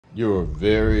You're a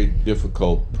very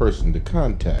difficult person to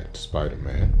contact,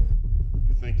 Spider-Man.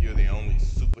 You think you're the only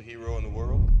superhero in the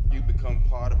world? You've become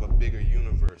part of a bigger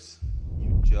universe.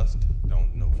 You just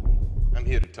don't know it. I'm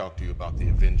here to talk to you about the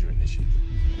Avenger Initiative.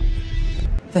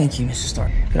 Thank you, Mrs.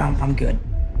 Stark, but I'm good.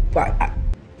 But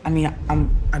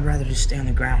I'd rather just stay on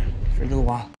the ground for a little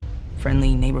while.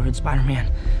 Friendly neighborhood Spider-Man.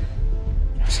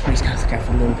 Somebody's gotta look out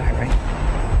for the little guy, right?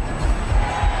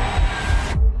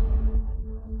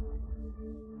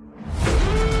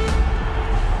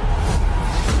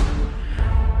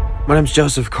 My name's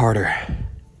Joseph Carter.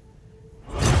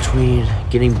 Between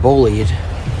getting bullied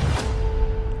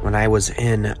when I was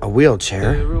in a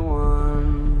wheelchair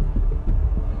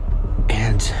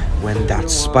and when that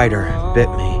spider bit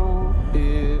me,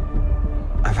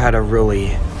 I've had a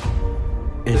really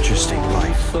interesting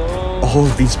life. All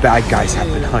of these bad guys have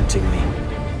been hunting me,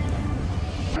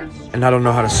 and I don't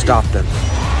know how to stop them.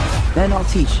 Then I'll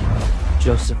teach you,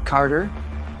 Joseph Carter.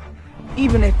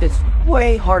 Even if it's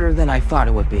way harder than I thought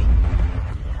it would be.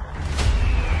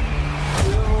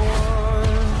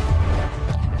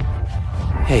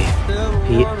 Hey,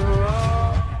 Pete.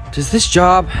 Does this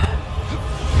job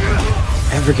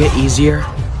ever get easier?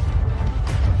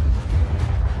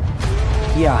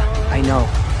 Yeah, I know.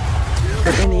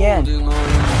 But in the end,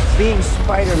 being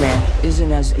Spider-Man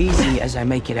isn't as easy as I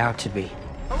make it out to be.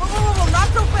 Whoa, not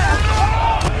so fast!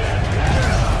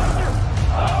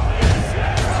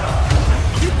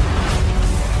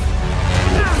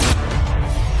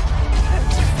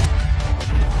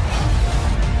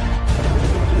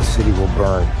 The city will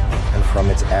burn, and from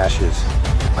its ashes,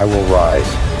 I will rise.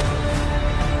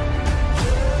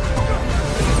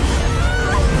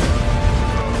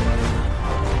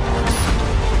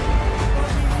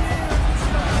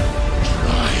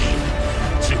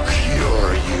 Trying to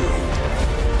cure you.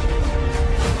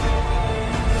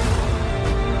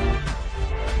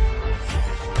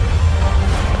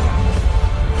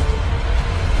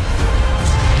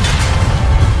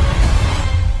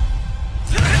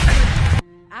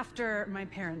 After my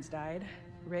parents died,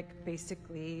 Rick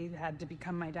basically had to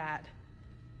become my dad.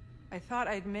 I thought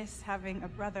I'd miss having a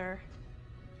brother,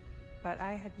 but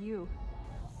I had you.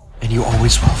 And you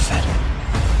always will, Fed.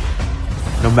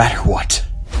 No matter what.